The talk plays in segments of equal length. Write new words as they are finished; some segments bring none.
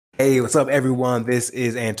Hey, what's up, everyone? This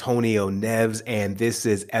is Antonio Neves, and this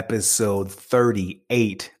is episode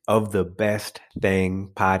 38 of the Best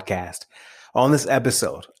Thing podcast. On this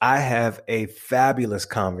episode, I have a fabulous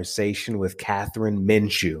conversation with Kathryn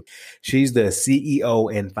Minshew. She's the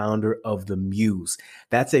CEO and founder of The Muse.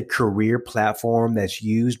 That's a career platform that's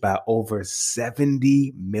used by over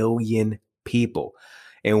 70 million people.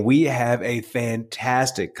 And we have a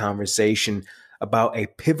fantastic conversation about a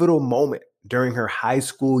pivotal moment during her high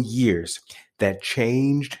school years that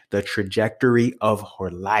changed the trajectory of her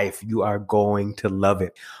life. You are going to love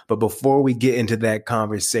it. But before we get into that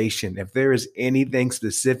conversation, if there is anything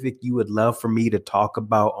specific you would love for me to talk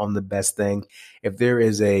about on The Best Thing, if there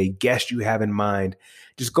is a guest you have in mind,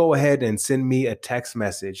 just go ahead and send me a text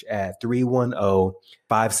message at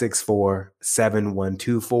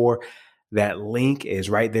 310-564-7124. That link is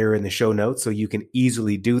right there in the show notes, so you can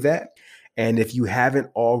easily do that. And if you haven't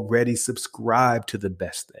already subscribed to The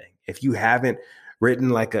Best Thing, if you haven't written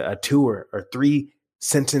like a 2 or 3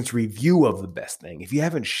 sentence review of The Best Thing, if you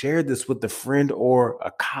haven't shared this with a friend or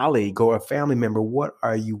a colleague or a family member, what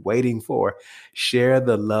are you waiting for? Share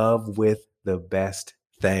the love with The Best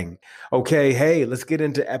Thing. Okay, hey, let's get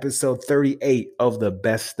into episode 38 of the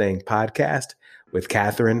Best Thing podcast with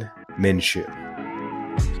Kathryn Minshew.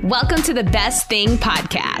 Welcome to the Best Thing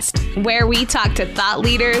podcast, where we talk to thought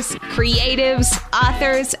leaders, creatives,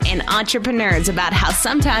 authors, and entrepreneurs about how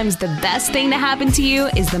sometimes the best thing to happen to you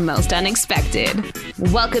is the most unexpected.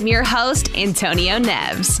 Welcome your host, Antonio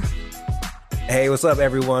Neves. Hey, what's up,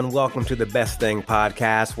 everyone? Welcome to the Best Thing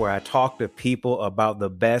podcast, where I talk to people about the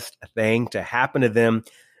best thing to happen to them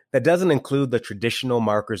that doesn't include the traditional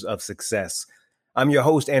markers of success. I'm your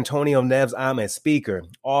host, Antonio Neves. I'm a speaker,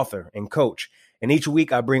 author, and coach. And each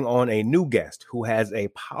week I bring on a new guest who has a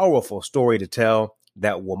powerful story to tell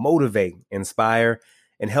that will motivate, inspire,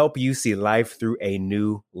 and help you see life through a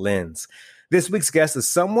new lens. This week's guest is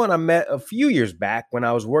someone I met a few years back when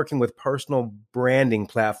I was working with personal branding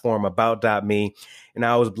platform About.me, and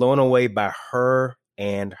I was blown away by her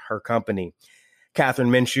and her company. Kathryn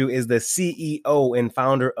Minshew is the CEO and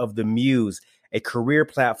founder of The Muse, a career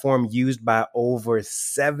platform used by over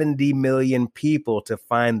 70 million people to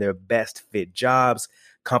find their best fit jobs,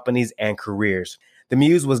 companies, and careers. The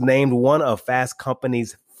Muse was named one of Fast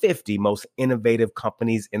Company's 50 most innovative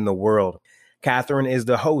companies in the world. Kathryn is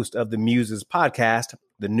the host of The Muse's podcast,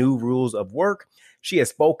 The New Rules of Work. She has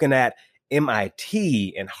spoken at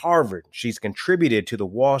MIT and Harvard. She's contributed to the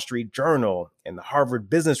Wall Street Journal and the Harvard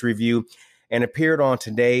Business Review and appeared on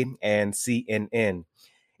Today and CNN.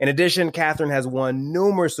 In addition, Kathryn has won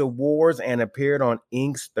numerous awards and appeared on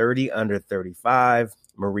Inc.'s 30 Under 35,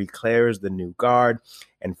 Marie Claire's The New Guard,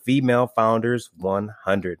 and Female Founders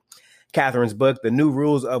 100. Kathryn's book, The New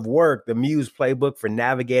Rules of Work, The Muse Playbook for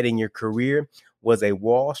Navigating Your Career, was a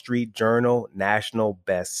Wall Street Journal national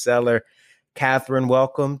bestseller. Kathryn,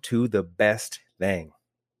 welcome to The Best Thing.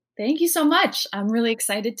 Thank you so much. I'm really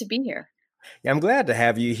excited to be here. Yeah, I'm glad to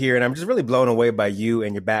have you here, and I'm just really blown away by you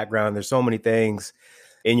and your background. There's so many things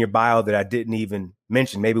in your bio that I didn't even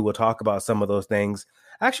mention. Maybe we'll talk about some of those things.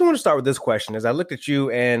 I actually want to start with this question. As I looked at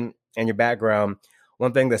you and your background,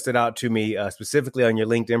 one thing that stood out to me specifically on your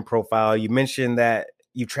LinkedIn profile, you mentioned that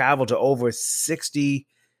you traveled to over 60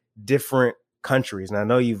 different countries. And I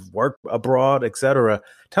know you've worked abroad, et cetera.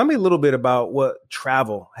 Tell me a little bit about what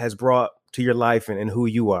travel has brought to your life and who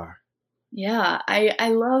you are. Yeah, I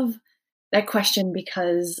love that question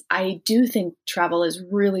because I do think travel is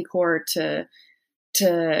really core to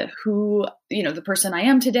who, the person I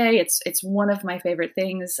am today. It's one of my favorite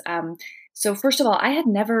things. So first of all, I had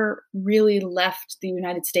never really left the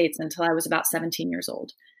United States until I was about 17 years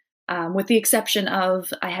old. With the exception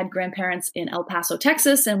of I had grandparents in El Paso,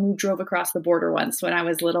 Texas, and we drove across the border once when I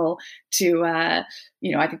was little to, I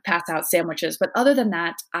could pass out sandwiches. But other than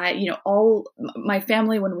that, all my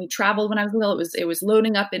family, when we traveled when I was little, it was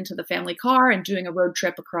loading up into the family car and doing a road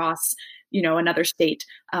trip across, another state.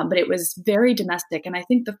 But it was very domestic. And I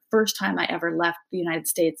think the first time I ever left the United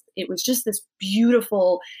States, it was just this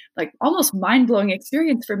beautiful, like almost mind-blowing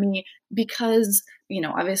experience for me because,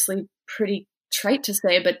 obviously pretty trite to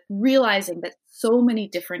say, but realizing that so many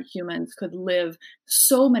different humans could live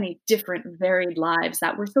so many different varied lives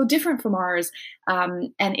that were so different from ours.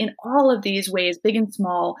 And in all of these ways, big and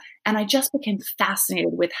small. And I just became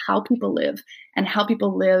fascinated with how people live and how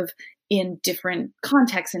people live in different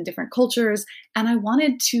contexts and different cultures. And I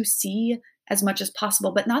wanted to see as much as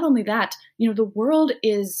possible. But not only that, the world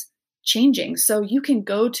is changing. So you can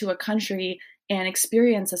go to a country and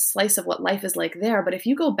experience a slice of what life is like there. But if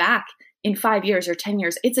you go back in 5 years or 10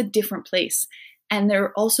 years, it's a different place. And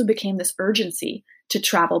there also became this urgency to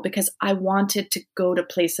travel because I wanted to go to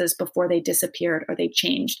places before they disappeared or they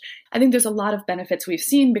changed. I think there's a lot of benefits we've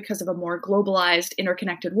seen because of a more globalized,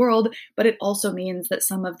 interconnected world, but it also means that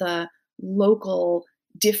some of the local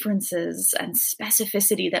differences and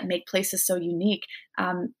specificity that make places so unique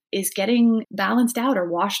is getting balanced out or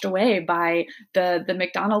washed away by the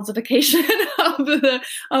McDonald'sification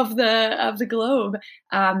of the globe.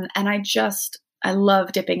 And I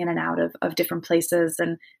love dipping in and out of different places,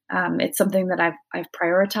 and it's something that I've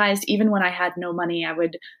prioritized. Even when I had no money, I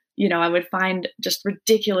would find just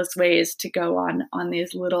ridiculous ways to go on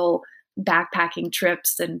these little backpacking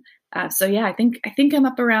trips. And so yeah, I think I'm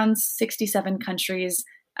up around 67 countries,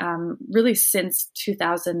 really since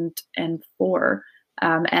 2004.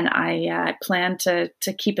 And I plan to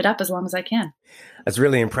keep it up as long as I can. That's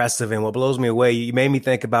really impressive. And what blows me away, you made me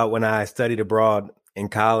think about when I studied abroad in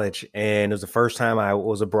college, and it was the first time I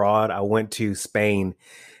was abroad. I went to Spain,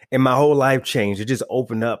 and my whole life changed. It just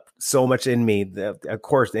opened up so much in me. Of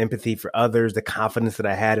course, the empathy for others, the confidence that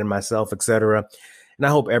I had in myself, etc. And I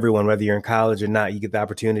hope everyone, whether you're in college or not, you get the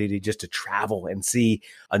opportunity to travel and see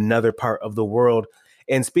another part of the world.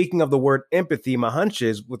 And speaking of the word empathy, my hunch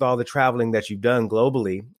is with all the traveling that you've done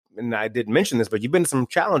globally, and I didn't mention this, but you've been to some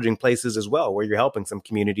challenging places as well, where you're helping some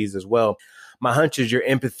communities as well. My hunch is your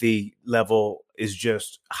empathy level is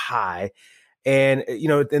just high. And,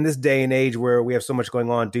 in this day and age where we have so much going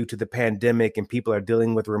on due to the pandemic and people are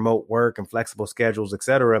dealing with remote work and flexible schedules, et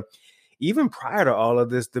cetera, even prior to all of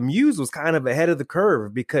this, the Muse was kind of ahead of the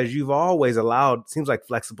curve because you've always allowed, seems like,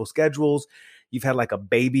 flexible schedules. You've had like a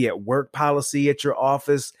baby at work policy at your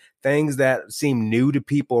office, things that seem new to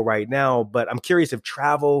people right now. But I'm curious if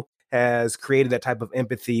travel has created that type of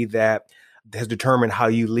empathy that has determined how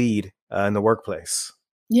you lead in the workplace.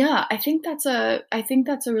 Yeah, I think that's a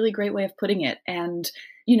really great way of putting it. And,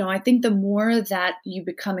 I think the more that you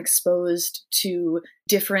become exposed to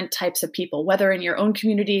different types of people, whether in your own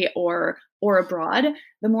community or abroad,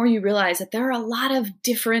 the more you realize that there are a lot of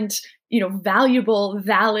different, valuable,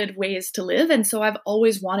 valid ways to live. And so I've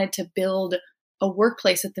always wanted to build a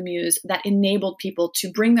workplace at the Muse that enabled people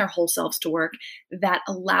to bring their whole selves to work, that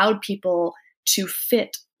allowed people to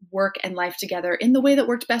fit work and life together in the way that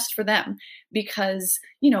worked best for them. Because,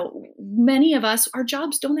 many of us, our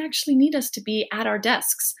jobs don't actually need us to be at our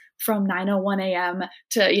desks from 9:01 a.m.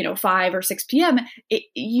 to, 5 or 6 p.m.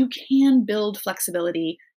 You can build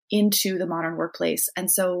flexibility into the modern workplace. And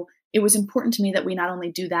so it was important to me that we not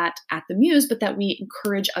only do that at the Muse, but that we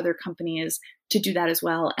encourage other companies to do that as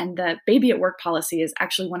well. And the baby at work policy is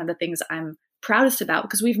actually one of the things I'm proudest about,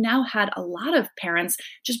 because we've now had a lot of parents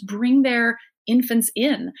just bring their infants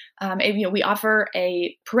in. We offer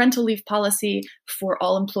a parental leave policy for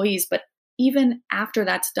all employees, but even after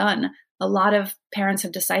that's done, a lot of parents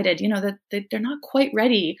have decided, that they're not quite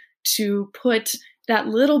ready to put that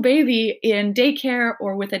little baby in daycare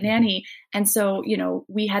or with a nanny. And so,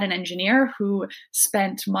 we had an engineer who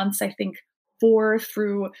spent months, I think 4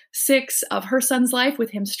 through 6 of her son's life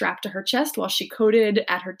with him strapped to her chest while she coded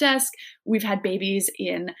at her desk. We've had babies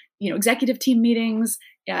in, executive team meetings,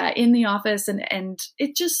 in the office. And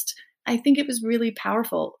it just, I think it was really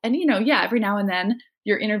powerful. And, every now and then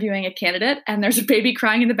you're interviewing a candidate and there's a baby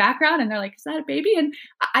crying in the background and they're like, is that a baby? And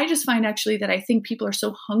I just find actually that I think people are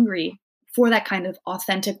so hungry for that kind of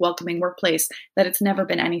authentic, welcoming workplace that it's never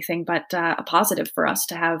been anything but a positive for us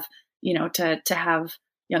to have, to have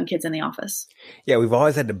young kids in the office. Yeah, we've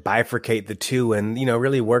always had to bifurcate the two, and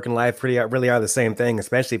really work and life really are the same thing,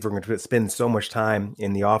 especially if we're going to spend so much time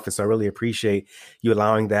in the office. So I really appreciate you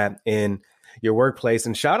allowing that in your workplace.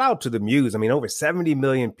 And shout out to the Muse. I mean, over 70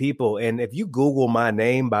 million people. And if you Google my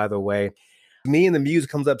name, by the way, me and the Muse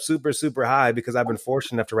comes up super, super high because I've been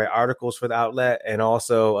fortunate enough to write articles for the outlet. And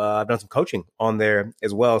also I've done some coaching on there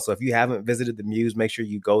as well. So if you haven't visited the Muse, make sure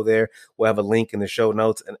you go there. We'll have a link in the show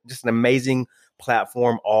notes, and just an amazing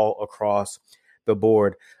platform all across the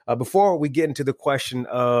board. Before we get into the question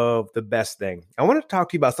of the best thing, I want to talk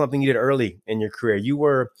to you about something you did early in your career. You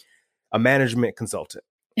were a management consultant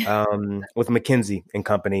with McKinsey and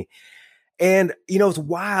Company. And, it's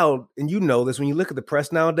wild. And this, when you look at the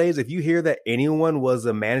press nowadays, if you hear that anyone was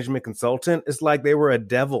a management consultant, it's like they were a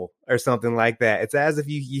devil or something like that. It's as if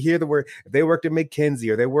you hear the word, if they worked at McKinsey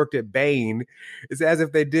or they worked at Bain, it's as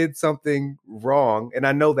if they did something wrong. And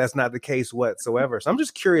I know that's not the case whatsoever. So I'm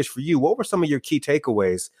just curious for you, what were some of your key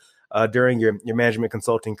takeaways during your management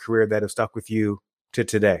consulting career that have stuck with you to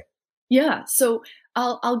today? Yeah. So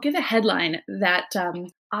I'll give a headline that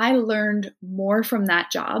I learned more from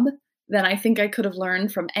that job than I think I could have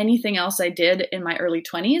learned from anything else I did in my early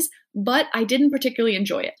 20s, but I didn't particularly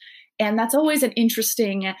enjoy it. And that's always an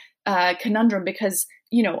interesting conundrum because,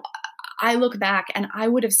 I look back and I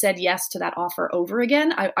would have said yes to that offer over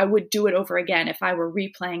again. I would do it over again if I were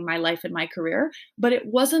replaying my life and my career, but it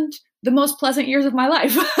wasn't the most pleasant years of my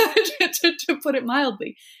life, to put it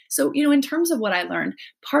mildly. So, in terms of what I learned,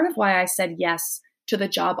 part of why I said yes to the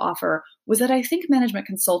job offer was that I think management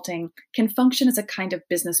consulting can function as a kind of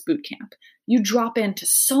business boot camp. You drop into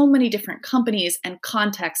so many different companies and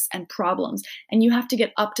contexts and problems, and you have to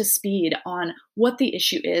get up to speed on what the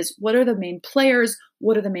issue is, what are the main players,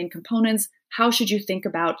 what are the main components, how should you think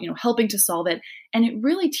about, helping to solve it. And it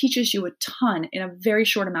really teaches you a ton in a very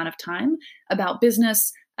short amount of time about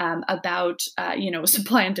business, about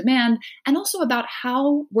supply and demand, and also about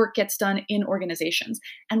how work gets done in organizations.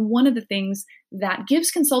 And one of the things that gives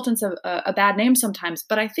consultants a bad name sometimes,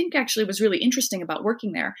 but I think actually was really interesting about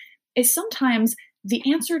working there, is sometimes the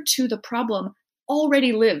answer to the problem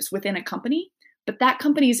already lives within a company, but that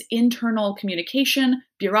company's internal communication,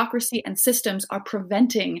 bureaucracy, and systems are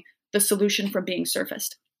preventing the solution from being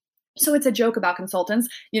surfaced. So it's a joke about consultants.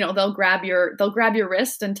 They'll grab your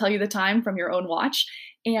wrist and tell you the time from your own watch.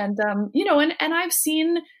 And and I've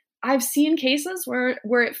seen cases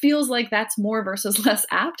where it feels like that's more versus less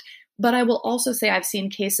apt. But I will also say I've seen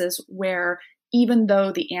cases where even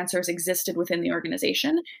though the answers existed within the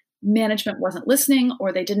organization, management wasn't listening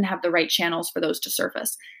or they didn't have the right channels for those to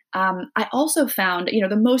surface. I also found,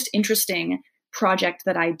 the most interesting project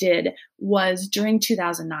that I did was during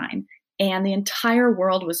 2009. And the entire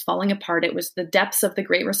world was falling apart. It was the depths of the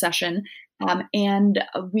Great Recession. And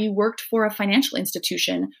we worked for a financial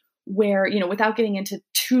institution where, without getting into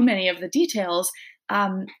too many of the details,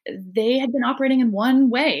 they had been operating in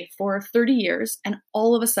one way for 30 years. And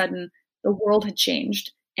all of a sudden, the world had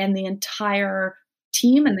changed. And the entire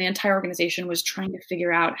team and the entire organization was trying to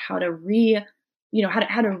figure out how to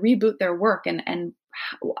how to reboot their work and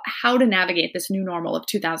how to navigate this new normal of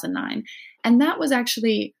 2009. And that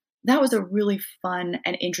was a really fun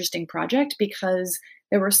and interesting project because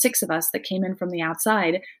there were 6 of us that came in from the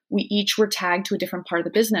outside. We each were tagged to a different part of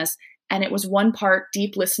the business. And it was one part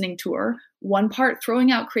deep listening tour, one part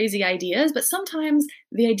throwing out crazy ideas. But sometimes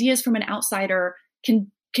the ideas from an outsider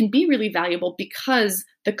can be really valuable because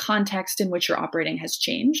the context in which you're operating has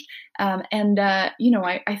changed. I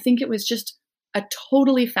think it was just a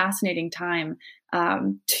totally fascinating time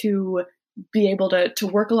to be able to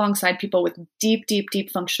work alongside people with deep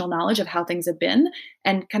functional knowledge of how things have been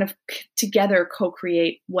and kind of together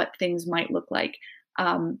co-create what things might look like.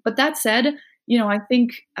 But that said, I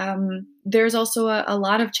think there's also a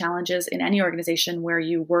lot of challenges in any organization where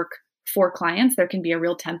you work for clients. There can be a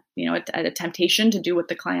real a temptation to do what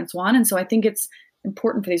the clients want. And so I think it's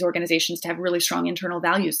important for these organizations to have really strong internal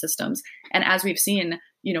value systems. And as we've seen,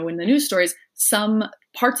 in the news stories, some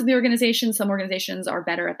parts of the organization, some organizations are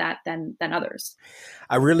better at that than others.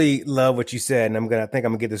 I really love what you said, and I think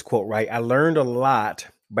I'm gonna get this quote right. I learned a lot,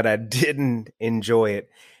 but I didn't enjoy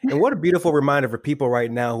it. And what a beautiful reminder for people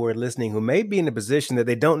right now who are listening, who may be in a position that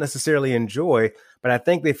they don't necessarily enjoy, but I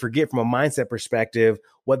think they forget from a mindset perspective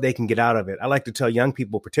what they can get out of it. I like to tell young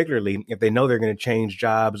people, particularly if they know they're going to change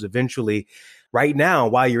jobs eventually, right now,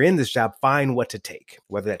 while you're in this job, find what to take,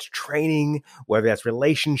 whether that's training, whether that's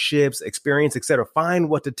relationships, experience, et cetera. Find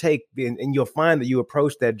what to take, and you'll find that you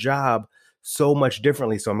approach that job so much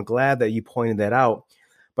differently. So I'm glad that you pointed that out.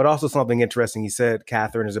 But also something interesting you said,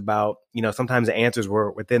 Kathryn, is about, sometimes the answers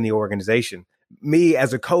were within the organization. Me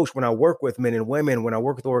as a coach, when I work with men and women, when I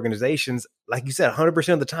work with organizations, like you said,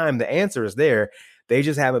 100% of the time, the answer is there. They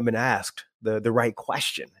just haven't been asked the right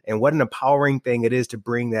question. And what an empowering thing it is to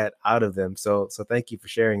bring that out of them. So thank you for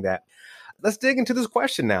sharing that. Let's dig into this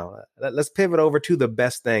question now. Let's pivot over to the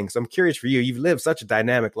best thing. So I'm curious for you. You've lived such a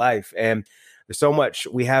dynamic life, and there's so much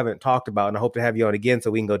we haven't talked about, and I hope to have you on again so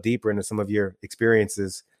we can go deeper into some of your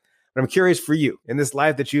experiences. But I'm curious for you, in this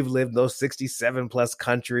life that you've lived, those 67 plus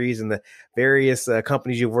countries and the various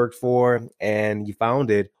companies you've worked for and you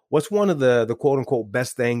founded, what's one of the quote unquote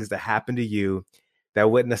best things that happened to you that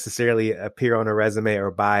wouldn't necessarily appear on a resume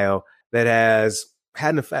or bio that has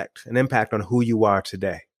had an impact on who you are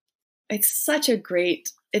today? It's such a great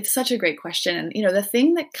question. And, the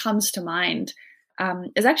thing that comes to mind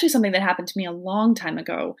is actually something that happened to me a long time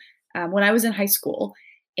ago when I was in high school.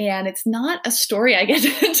 And it's not a story I get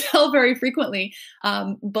to tell very frequently.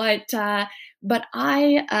 But I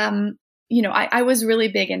was really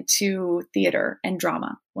big into theater and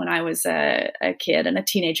drama when I was a kid and a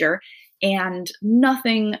teenager. And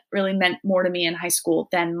nothing really meant more to me in high school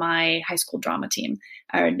than my high school drama team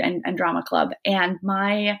and drama club. And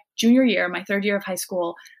my junior year, my 3rd year of high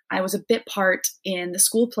school, I was a bit part in the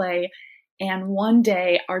school play. And one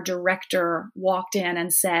day our director walked in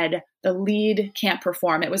and said, the lead can't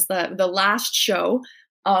perform. It was the last show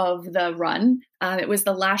of the run. It was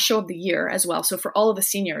the last show of the year as well. So for all of the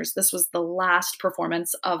seniors, this was the last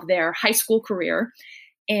performance of their high school career.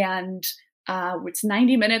 And it's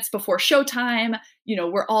 90 minutes before showtime.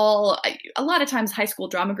 We're all, a lot of times high school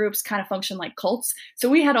drama groups kind of function like cults. So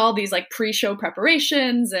we had all these like pre-show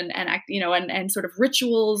preparations and sort of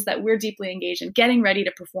rituals that we're deeply engaged in, getting ready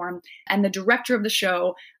to perform. And the director of the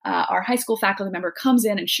show, our high school faculty member, comes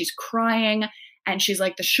in and she's crying and she's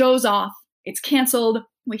like, the show's off. It's canceled.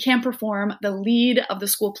 We can't perform. The lead of the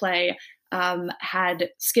school play had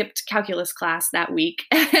skipped calculus class that week,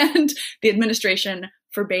 and the administration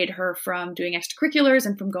forbade her from doing extracurriculars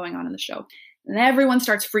and from going on in the show. And everyone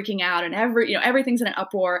starts freaking out, and everything's in an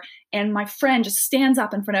uproar. And my friend just stands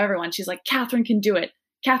up in front of everyone. She's like, Kathryn can do it.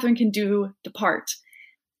 Kathryn can do the part.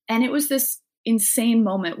 And it was this insane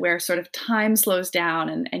moment where sort of time slows down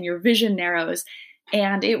and your vision narrows.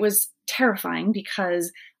 And it was terrifying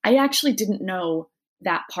because I actually didn't know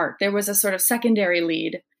that part. There was a sort of secondary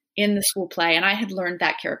lead in the school play, and I had learned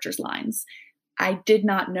that character's lines. I did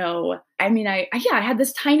not know. I mean, I had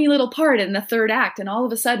this tiny little part in the third act, and all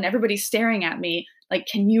of a sudden everybody's staring at me like,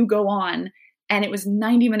 can you go on? And it was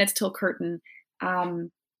 90 minutes till curtain. And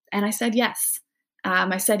I said, yes.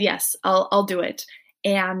 I'll do it.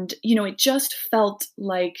 And, it just felt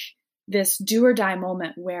like this do or die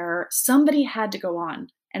moment where somebody had to go on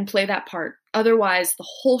and play that part. Otherwise, the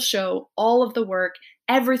whole show, all of the work,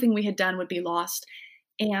 everything we had done would be lost.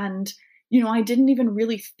 And, I didn't even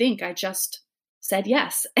really think. I just said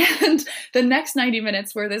yes. And the next 90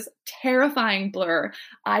 minutes were this terrifying blur.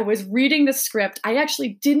 I was reading the script. I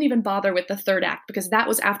actually didn't even bother with the third act because that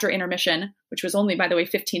was after intermission, which was only, by the way,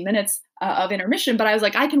 15 minutes of intermission. But I was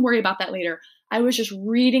like, I can worry about that later. I was just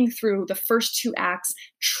reading through the first two acts,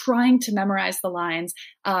 trying to memorize the lines.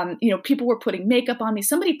 People were putting makeup on me.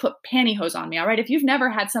 Somebody put pantyhose on me. All right. If you've never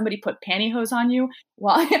had somebody put pantyhose on you,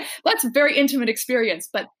 well, that's a very intimate experience.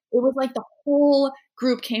 But it was like the whole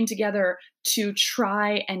group came together to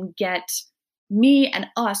try and get me and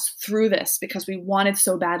us through this because we wanted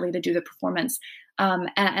so badly to do the performance. And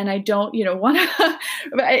I don't, want to,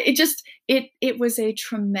 it was a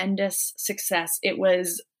tremendous success. It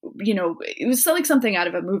was, it was like something out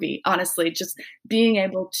of a movie, honestly, just being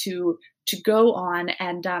able to go on.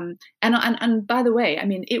 And by the way, I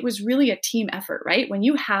mean, it was really a team effort, right? When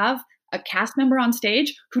you have a cast member on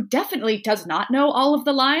stage who definitely does not know all of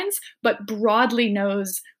the lines, but broadly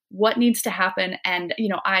knows what needs to happen. And,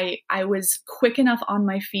 I was quick enough on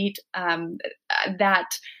my feet that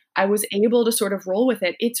I was able to sort of roll with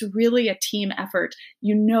it. It's really a team effort.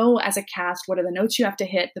 As a cast, what are the notes you have to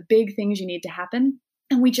hit, the big things you need to happen.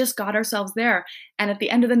 And we just got ourselves there. And at the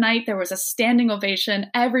end of the night, there was a standing ovation.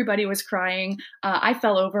 Everybody was crying. I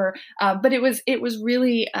fell over. But it was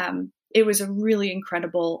really, it was a really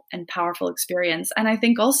incredible and powerful experience. And I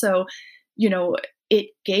think also, it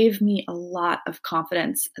gave me a lot of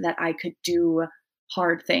confidence that I could do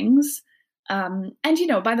hard things. And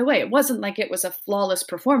by the way, it wasn't like it was a flawless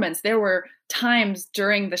performance. There were times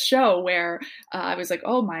during the show where I was like,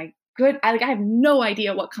 oh my good, I have no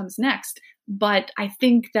idea what comes next. But I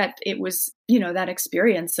think that it was, that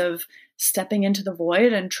experience of stepping into the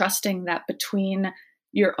void and trusting that between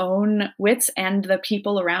your own wits and the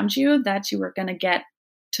people around you, that you were going to get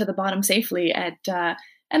to the bottom safely.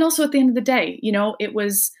 And also at the end of the day, it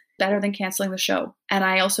was better than canceling the show. And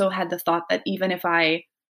I also had the thought that even if I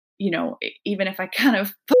kind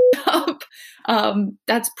of up,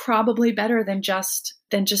 that's probably better than just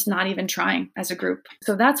not even trying as a group.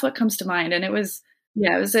 So that's what comes to mind. And it was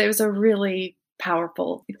a really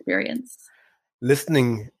powerful experience.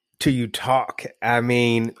 Listening to you talk, I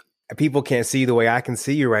mean, people can't see the way I can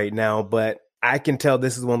see you right now, but I can tell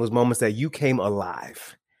this is one of those moments that you came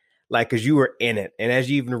alive. Like, because you were in it. And as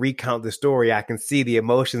you even recount the story, I can see the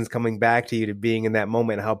emotions coming back to you to being in that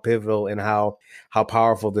moment, how pivotal and how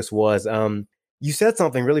powerful this was. You said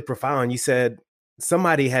something really profound. You said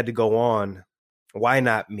somebody had to go on. Why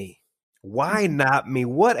not me? Why not me?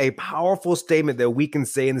 What a powerful statement that we can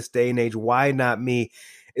say in this day and age. Why not me?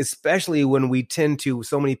 Especially when we tend to,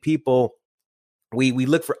 so many people, we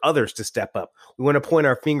look for others to step up. We want to point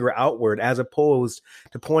our finger outward as opposed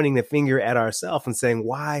to pointing the finger at ourselves and saying,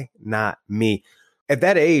 why not me? At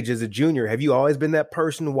that age, as a junior, have you always been that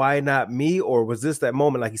person? Why not me? Or was this that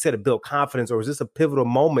moment, like you said, it built confidence? Or was this a pivotal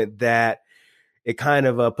moment that it kind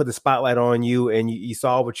of put the spotlight on you and you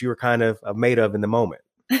saw what you were kind of made of in the moment?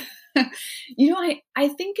 I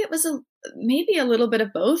think it was maybe a little bit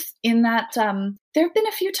of both, in that there have been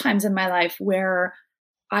a few times in my life where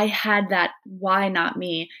I had that why not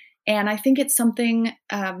me. And I think it's something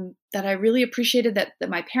that I really appreciated that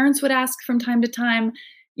my parents would ask from time to time.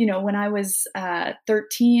 when I was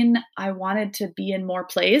 13, I wanted to be in more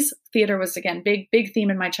plays. Theater was, again, big theme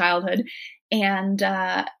in my childhood. And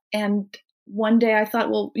one day I thought,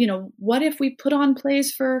 well, what if we put on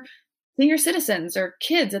plays for senior citizens or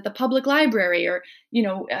kids at the public library or,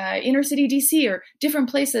 inner city DC or different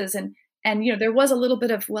places. And there was a little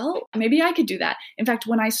bit of, well, maybe I could do that. In fact,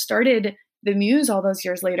 when I started the Muse all those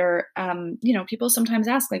years later, people sometimes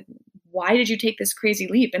ask, like, why did you take this crazy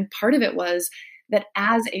leap? And part of it was that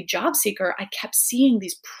as a job seeker, I kept seeing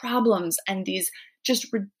these problems and these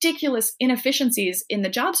just ridiculous inefficiencies in the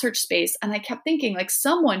job search space. And I kept thinking, like,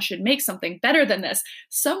 someone should make something better than this.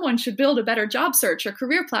 Someone should build a better job search or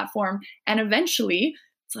career platform. And eventually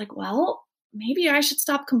it's like, well, maybe I should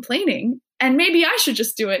stop complaining and maybe I should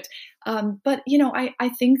just do it. But I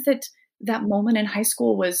think that moment in high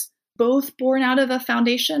school was both born out of a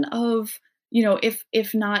foundation of,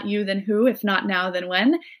 if not you, then who? If not now, then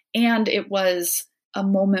when? And it was a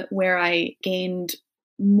moment where I gained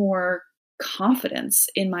more confidence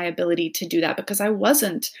in my ability to do that, because I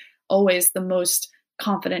wasn't always the most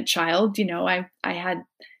confident child. I had,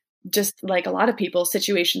 just like a lot of people,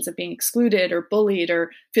 situations of being excluded or bullied or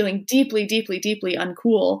feeling deeply, deeply, deeply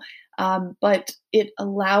uncool. But it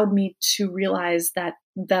allowed me to realize that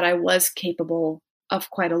I was capable of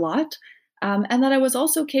quite a lot. And that I was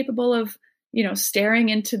also capable of, staring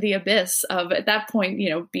into the abyss of, at that point,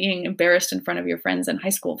 being embarrassed in front of your friends in high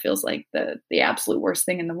school feels like the absolute worst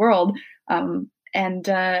thing in the world. And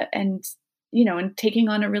taking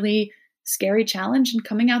on a really scary challenge and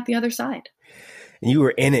coming out the other side. And you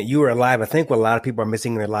were in it, you were alive. I think what a lot of people are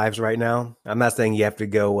missing in their lives right now, I'm not saying you have to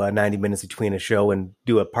go 90 minutes between a show and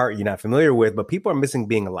do a part you're not familiar with, but people are missing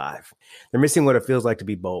being alive. They're missing what it feels like to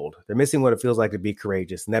be bold. They're missing what it feels like to be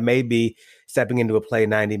courageous. And that may be stepping into a play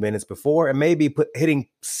 90 minutes before, and maybe hitting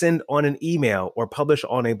send on an email or publish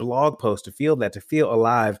on a blog post to feel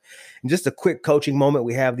alive. And just a quick coaching moment.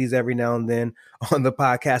 We have these every now and then on the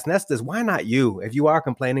podcast. And that's this: why not you? If you are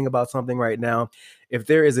complaining about something right now, if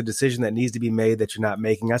there is a decision that needs to be made that you're not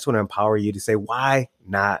making, I just want to empower you to say, why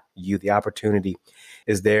not you? The opportunity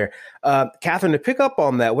is there. Kathryn, to pick up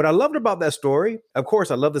on that, what I loved about that story, of course,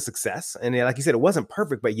 I love the success. And like you said, it wasn't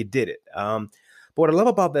perfect, but you did it. But what I love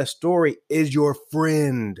about that story is your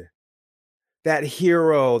friend, that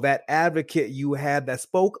hero, that advocate you had that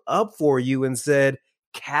spoke up for you and said,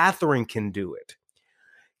 Kathryn can do it.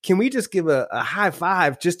 Can we just give a high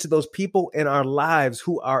five just to those people in our lives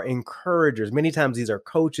who are encouragers? Many times these are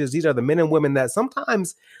coaches. These are the men and women that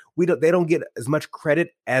sometimes they don't get as much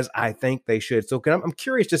credit as I think they should. So I'm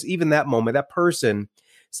curious, just even that moment, that person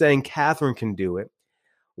saying Kathryn can do it.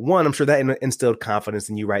 One, I'm sure that instilled confidence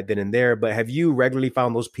in you right then and there, but have you regularly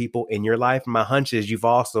found those people in your life? My hunch is you've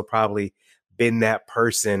also probably been that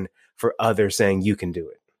person for others saying you can do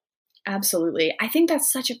it. Absolutely. I think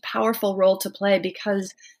that's such a powerful role to play,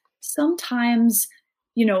 because sometimes,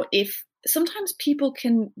 sometimes people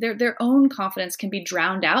can, their own confidence can be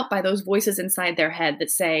drowned out by those voices inside their head that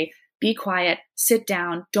say, be quiet, sit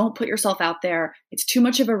down, don't put yourself out there. It's too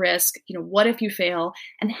much of a risk. What if you fail?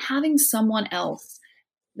 And having someone else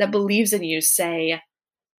that believes in you say,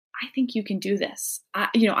 I think you can do this.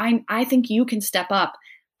 I think you can step up.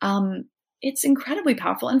 It's incredibly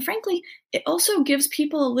powerful. And frankly, it also gives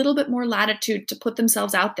people a little bit more latitude to put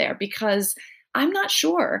themselves out there, because I'm not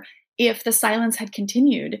sure if the silence had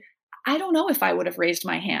continued. I don't know if I would have raised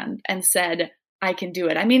my hand and said, I can do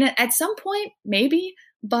it. I mean, at some point, maybe,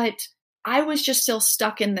 but I was just still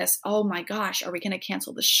stuck in this, oh my gosh, are we going to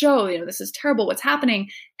cancel the show? This is terrible. What's happening?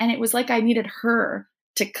 And it was like I needed her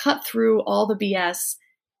to cut through all the BS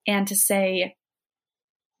and to say,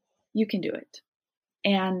 you can do it.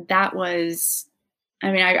 And that was, I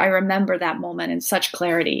remember that moment in such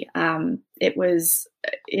clarity. It was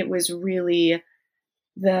really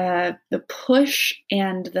the push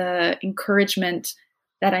and the encouragement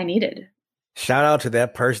that I needed. Shout out to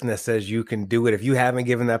that person that says you can do it. If you haven't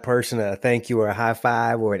given that person a thank you or a high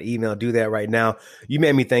five or an email, do that right now. You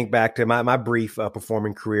made me think back to my brief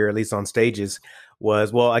performing career, at least on stages,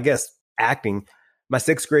 was, well, I guess acting. My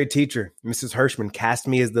sixth grade teacher, Mrs. Hirschman, cast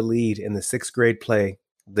me as the lead in the sixth grade play,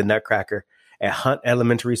 The Nutcracker, at Hunt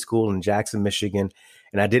Elementary School in Jackson, Michigan.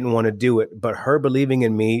 And I didn't want to do it, but her believing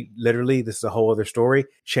in me, literally, this is a whole other story,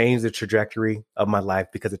 changed the trajectory of my life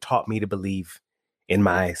because it taught me to believe in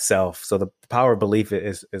myself. So the power of belief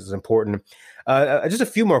is important. Just a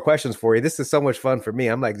few more questions for you. This is so much fun for me.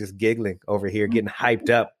 I'm like just giggling over here, getting hyped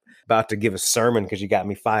up, about to give a sermon because you got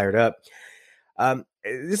me fired up.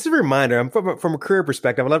 This is a reminder. From a career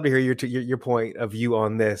perspective, I'd love to hear your point of view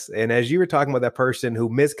on this. And as you were talking about that person who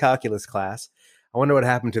missed calculus class, I wonder what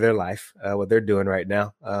happened to their life, what they're doing right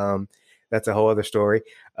now. That's a whole other story.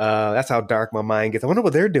 That's how dark my mind gets. I wonder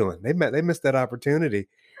what they're doing. They missed that opportunity.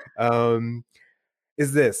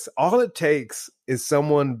 Is this all it takes is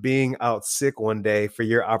someone being out sick one day for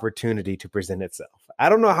your opportunity to present itself? I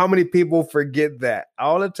don't know how many people forget that.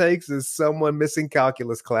 All it takes is someone missing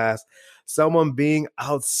calculus class, someone being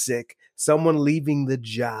out sick, someone leaving the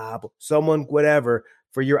job, someone whatever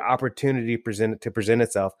for your opportunity to present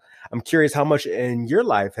itself. I'm curious how much in your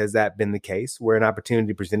life has that been the case where an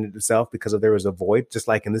opportunity presented itself because there was a void, just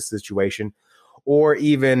like in this situation, or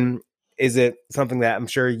even is it something that I'm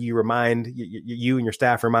sure you and your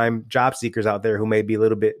staff remind job seekers out there who may be a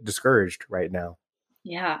little bit discouraged right now?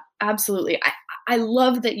 Yeah, absolutely. I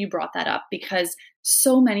love that you brought that up because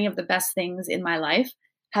so many of the best things in my life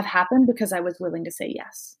have happened because I was willing to say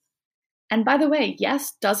yes. And by the way,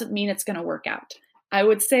 yes doesn't mean it's going to work out. I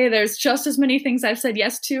would say there's just as many things I've said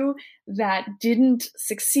yes to that didn't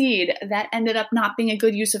succeed, that ended up not being a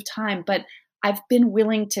good use of time, but I've been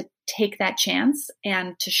willing to take that chance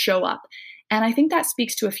and to show up. And I think that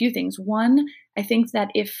speaks to a few things. One, I think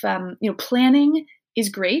that if, planning is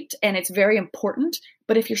great and it's very important,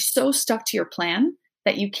 but if you're so stuck to your plan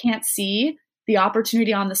that you can't see the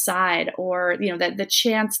opportunity on the side or, that the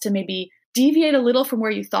chance to maybe deviate a little from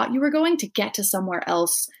where you thought you were going to get to somewhere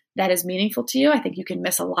else that is meaningful to you, I think you can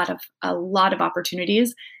miss a lot of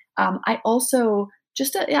opportunities. I also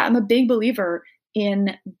I'm a big believer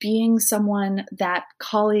in being someone that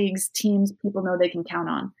colleagues, teams, people know they can count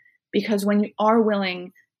on. Because when you are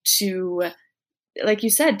willing to, like you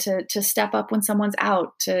said, to step up when someone's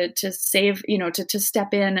out, to save, to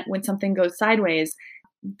step in when something goes sideways,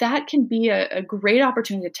 that can be a great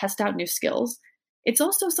opportunity to test out new skills. It's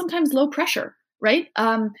also sometimes low pressure, right?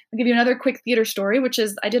 I'll give you another quick theater story, which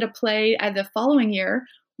is I did a play the following year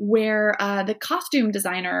where the costume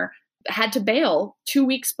designer had to bail 2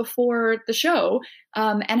 weeks before the show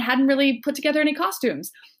and hadn't really put together any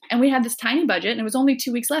costumes. And we had this tiny budget and it was only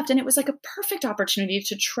 2 weeks left. And it was like a perfect opportunity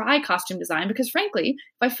to try costume design because frankly,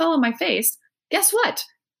 if I fell on my face, guess what?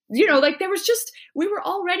 We were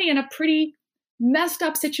already in a pretty messed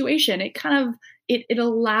up situation. It kind of, it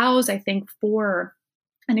allows, I think, for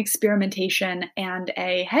an experimentation and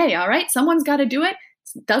hey, all right, someone's got to do it.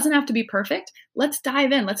 It doesn't have to be perfect. Let's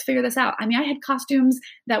dive in. Let's figure this out. I mean, I had costumes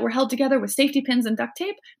that were held together with safety pins and duct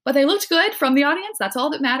tape, but they looked good from the audience. That's all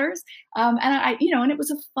that matters. And it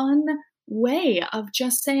was a fun way of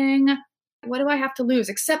just saying, what do I have to lose?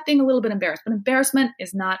 Except being a little bit embarrassed. But embarrassment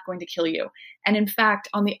is not going to kill you. And in fact,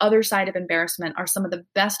 on the other side of embarrassment are some of the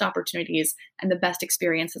best opportunities and the best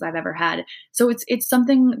experiences I've ever had. So it's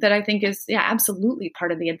something that I think is, absolutely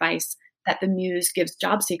part of the advice that the Muse gives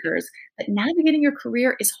job seekers, that navigating your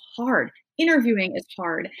career is hard. Interviewing is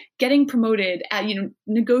hard. Getting promoted,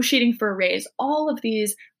 negotiating for a raise, all of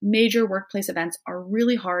these major workplace events are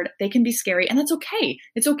really hard. They can be scary, and that's okay.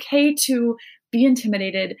 It's okay to be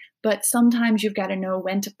intimidated, but sometimes you've got to know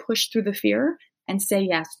when to push through the fear and say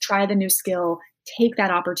yes, try the new skill, take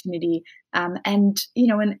that opportunity. And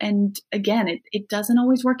again, it doesn't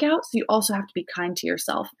always work out. So you also have to be kind to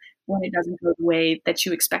yourself when it doesn't go the way that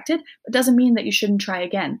you expected. It doesn't mean that you shouldn't try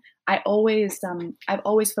again. I've always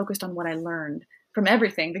focused on what I learned from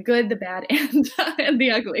everything, the good, the bad, and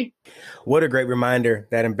the ugly. What a great reminder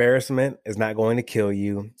that embarrassment is not going to kill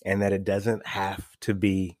you and that it doesn't have to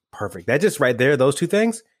be perfect. That just right there, those two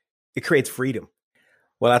things, it creates freedom.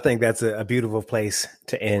 Well, I think that's a beautiful place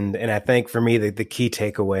to end. And I think for me, the key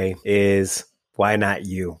takeaway is why not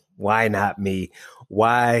you? Why not me?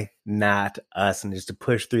 Why not us? And just to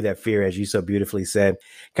push through that fear, as you so beautifully said.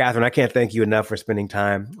 Kathryn, I can't thank you enough for spending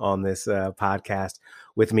time on this podcast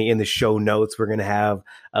with me. In the show notes, we're going to have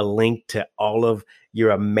a link to all of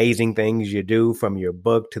your amazing things you do, from your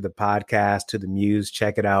book to the podcast to the Muse.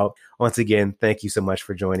 Check it out. Once again, thank you so much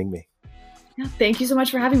for joining me. Yeah, thank you so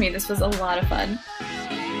much for having me. This was a lot of fun.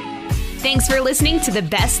 Thanks for listening to the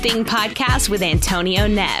Best Thing Podcast with Antonio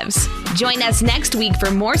Neves. Join us next week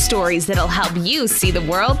for more stories that'll help you see the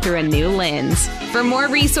world through a new lens. For more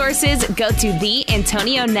resources, go to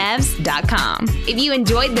theantonioneves.com. If you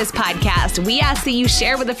enjoyed this podcast, we ask that you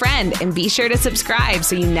share with a friend and be sure to subscribe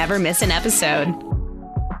so you never miss an episode.